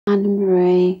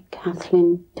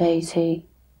Kathleen Daisy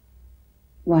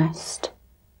West.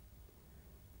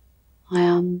 I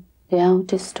am the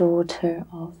eldest daughter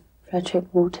of Frederick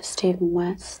Walter Stephen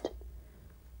West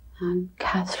and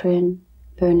Catherine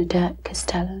Bernadette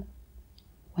Costello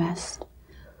West,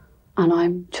 and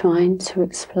I'm trying to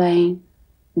explain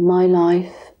my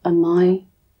life and my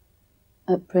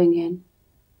upbringing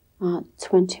at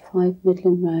 25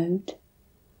 Midland Road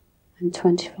and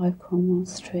 25 Cromwell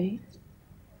Street,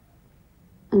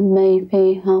 and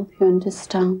maybe help you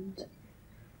understand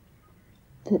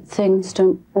that things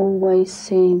don't always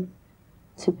seem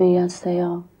to be as they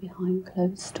are behind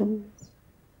closed doors.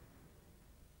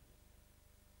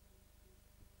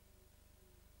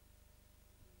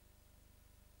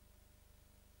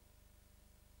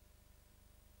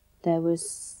 There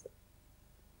was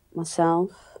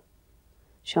myself,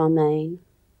 Charmaine,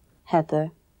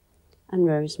 Heather and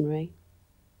Rosemary.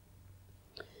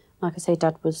 Like I say,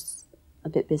 Dad was a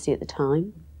bit busy at the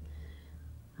time,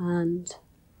 and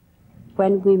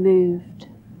when we moved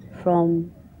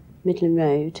from Midland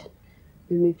Road,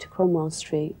 we moved to Cromwell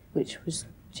Street, which was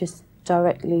just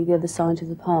directly the other side of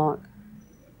the park.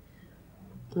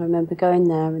 I remember going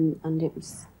there and it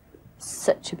was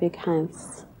such a big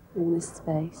house, all this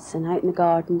space, and out in the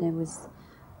garden there was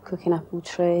a cooking apple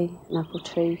tree, an apple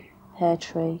tree, pear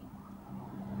tree,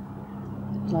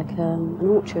 like an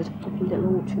orchard, like a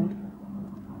little orchard.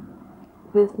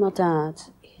 With my dad,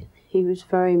 he was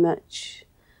very much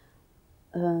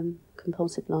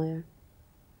compulsive liar.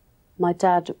 My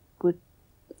dad would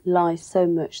lie so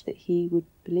much that he would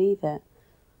believe it.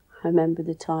 I remember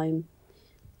the time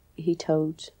he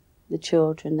told the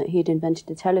children that he'd invented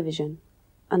the television,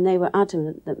 and they were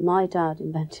adamant that my dad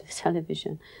invented the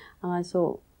television. And I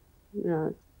thought, you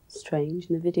know, strange,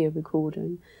 in the video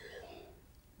recording.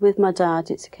 With my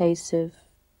dad, it's a case of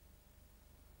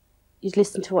you'd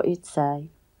listen to what he'd say,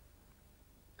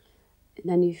 and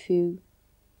then if you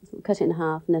cut it in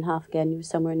half and then half again, you were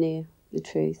somewhere near the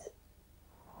truth.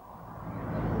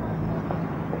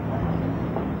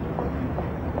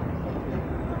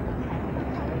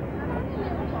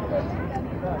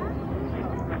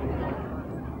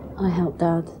 I helped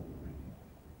Dad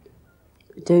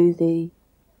do the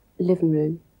living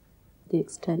room, the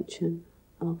extension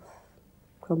of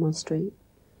Cromwell Street.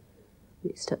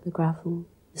 Mixed up the gravel,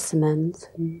 the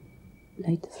cement, and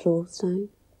laid the floors down.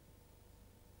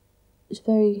 It was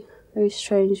very, very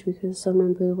strange, because I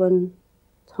remember one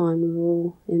time we were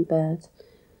all in bed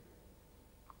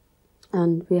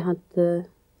and we had the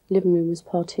living room was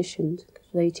partitioned, because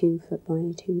it was 18 foot by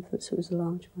 18 foot, so it was a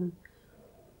large one.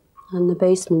 And the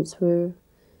basements were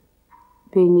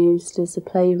being used as a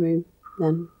playroom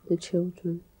then, the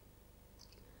children.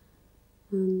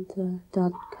 And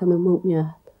Dad came and woke me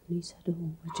up, and he said, "Oh,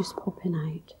 we're just popping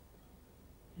out.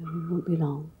 You know, we won't be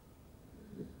long."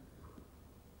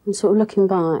 And sort of looking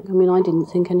back, I mean, I didn't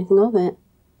think anything of it.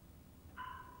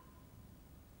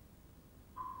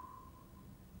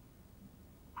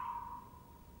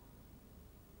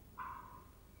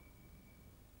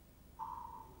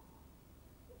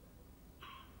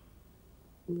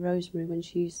 Rosemary, when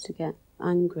she used to get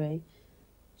angry,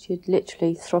 she'd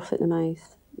literally froth at the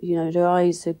mouth. You know, her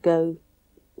eyes would go,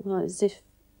 well, as if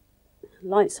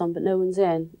lights on but no one's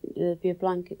in. There'd be a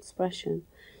blank expression.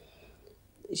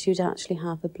 She would actually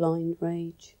have a blind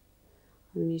rage.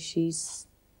 I mean, she's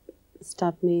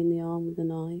stabbed me in the arm with a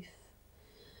knife.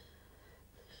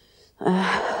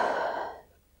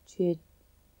 She'd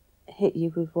hit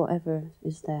you with whatever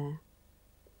is there.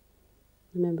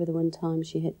 I remember the one time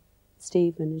she hit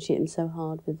Stephen, and she hit him so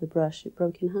hard with the brush it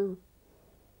broke in half.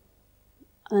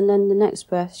 And then the next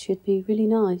breath she'd be really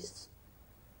nice.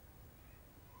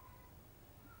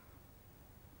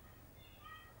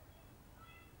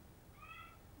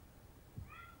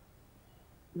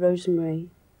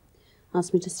 Rosemary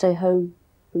asked me to stay home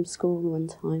from school one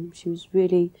time. She was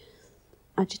really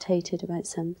agitated about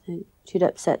something. She'd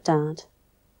upset Dad,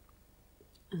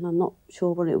 and I'm not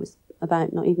sure what it was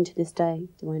about, not even to this day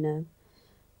do I know.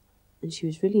 And she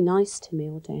was really nice to me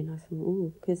all day, and I thought,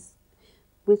 oh, because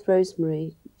with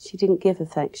Rosemary, she didn't give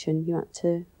affection, you had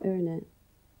to earn it.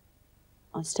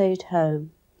 I stayed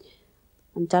home,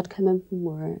 and Dad came in from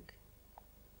work.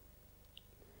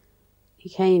 He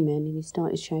came in and he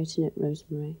started shouting at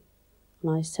Rosemary,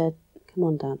 and I said, "Come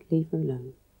on, Dad, leave her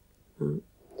alone." Right.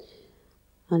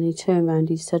 And he turned around,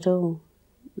 he said, "Oh,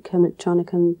 you're trying to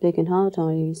come big and hard,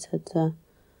 are you?" He said,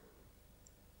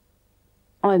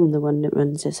 "I'm the one that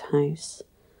runs this house."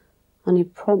 And he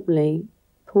promptly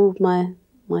pulled my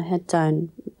head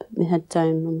down, put my head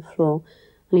down on the floor,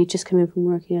 and he'd just come in from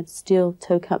work. He had steel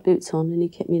toe-cap boots on, and he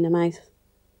kicked me in the mouth.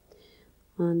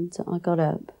 And I got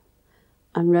up,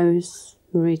 And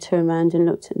Rosemary turned around and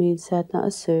looked at me and said,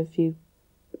 "That'll serve you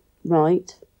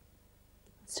right." I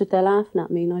stood there laughing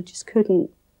at me, and I just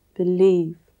couldn't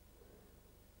believe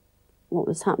what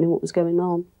was happening, what was going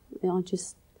on.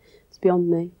 It's beyond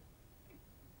me.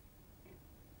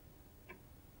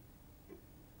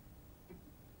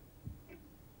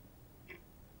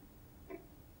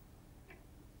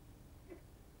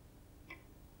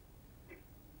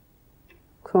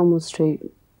 Cromwell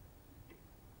Street,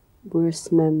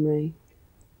 worst memory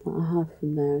that I have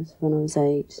from there is when I was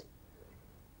 8,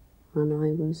 and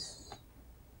I was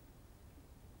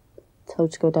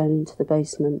told to go down into the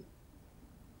basement.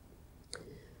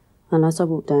 And as I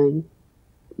walked down,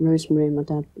 Rosemary and my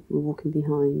dad were walking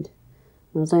behind.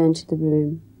 And as I entered the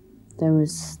room, there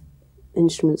was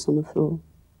instruments on the floor.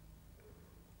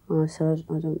 And I said,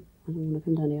 I don't want to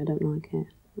come down here, I don't like it.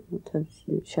 I got told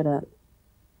to shut up.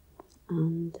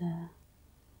 And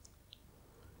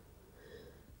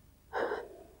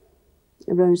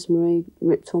Rosemary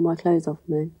ripped all my clothes off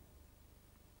me.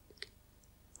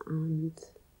 And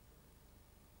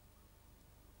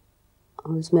I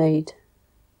was made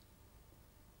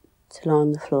to lie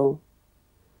on the floor.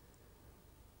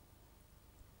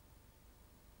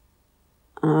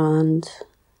 And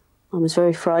I was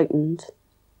very frightened.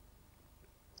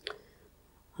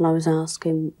 And I was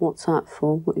asking, "What's that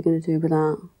for? What are you going to do with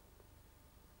that?"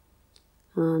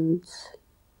 And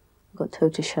I got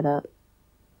told to shut up.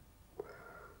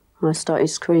 And I started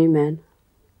screaming.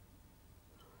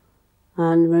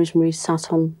 And Rosemary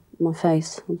sat on my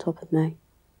face, on top of me.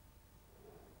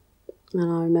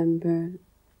 And I remember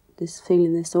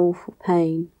feeling this awful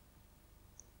pain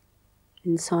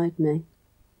inside me.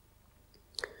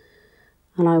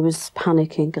 And I was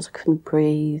panicking because I couldn't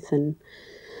breathe, and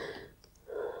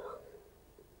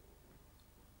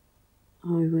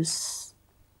I was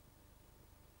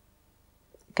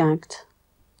gagged.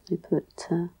 They put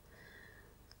a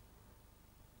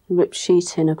ripped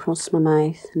sheet in across my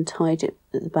mouth and tied it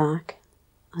at the back,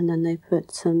 and then they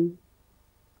put some,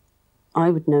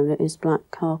 I would know it is black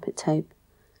carpet tape,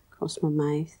 across my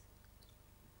mouth.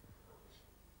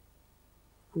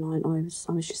 And I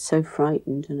was just so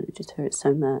frightened, and it just hurt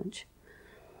so much.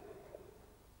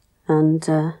 And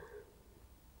Dad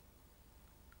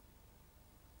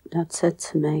said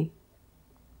to me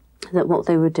that what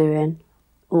they were doing,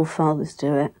 all fathers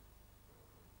do it,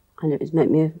 and it would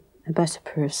make me a better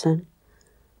person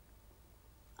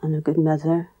and a good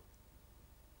mother.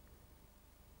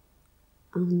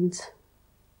 And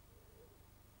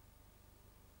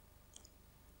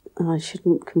I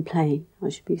shouldn't complain. I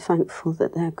should be thankful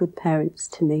that they're good parents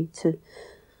to me to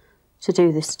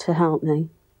do this to help me.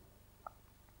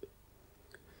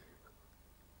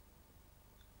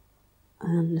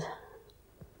 And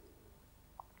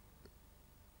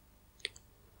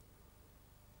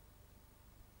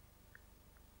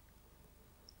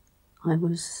I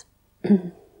was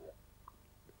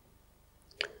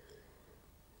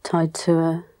tied to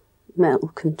a metal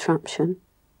contraption.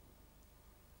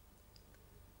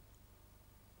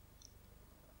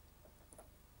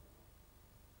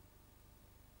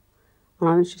 And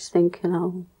I was just thinking,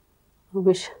 oh, I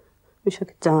wish I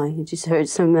could die. It just hurt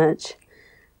so much.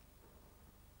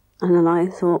 And then I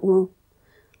thought, well,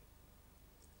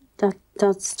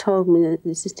 Dad's told me that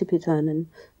this is to be done, and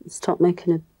stop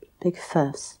making a big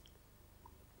fuss.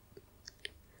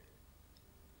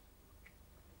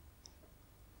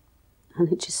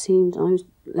 And it just seemed, I was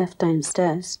left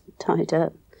downstairs, tied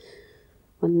up,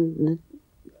 when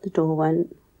the door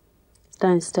went.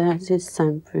 Downstairs is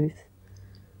soundproof.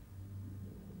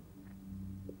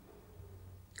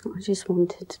 I just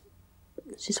wanted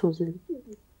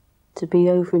to be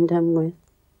over and done with.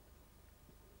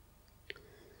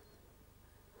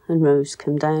 And Rose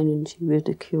came down and she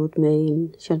ridiculed me,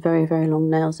 and she had very, very long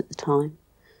nails at the time.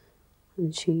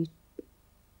 And she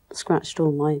scratched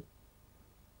all my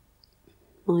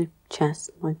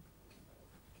chest, and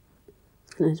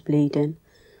I was bleeding.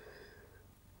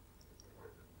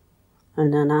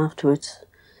 And then afterwards,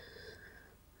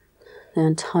 they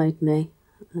untied me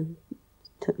and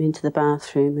took me into the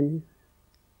bathroom, and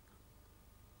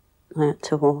I had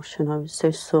to wash, and I was so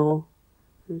sore,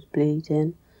 I was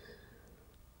bleeding.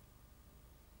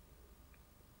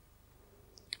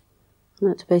 And I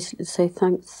had to basically say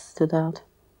thanks to Dad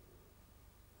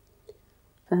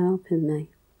for helping me.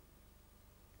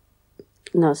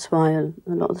 And that's why a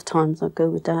lot of the times I go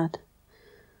with Dad,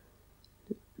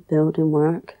 building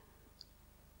work.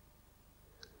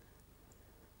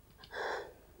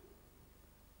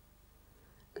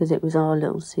 Because it was our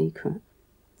little secret,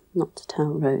 not to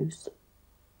tell Rose.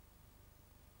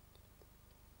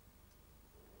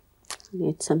 And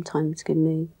he'd sometimes give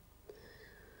me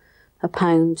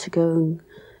 £1 to go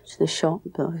to the shop,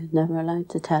 but I was never allowed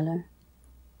to tell her.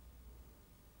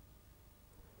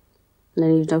 And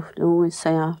then he'd always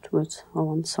say afterwards,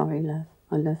 "Oh, I'm sorry, love,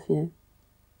 I love you."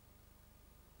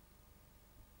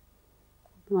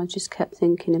 And I just kept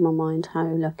thinking in my mind how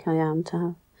lucky I am to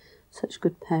have such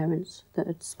good parents that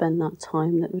would spend that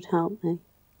time, that would help me.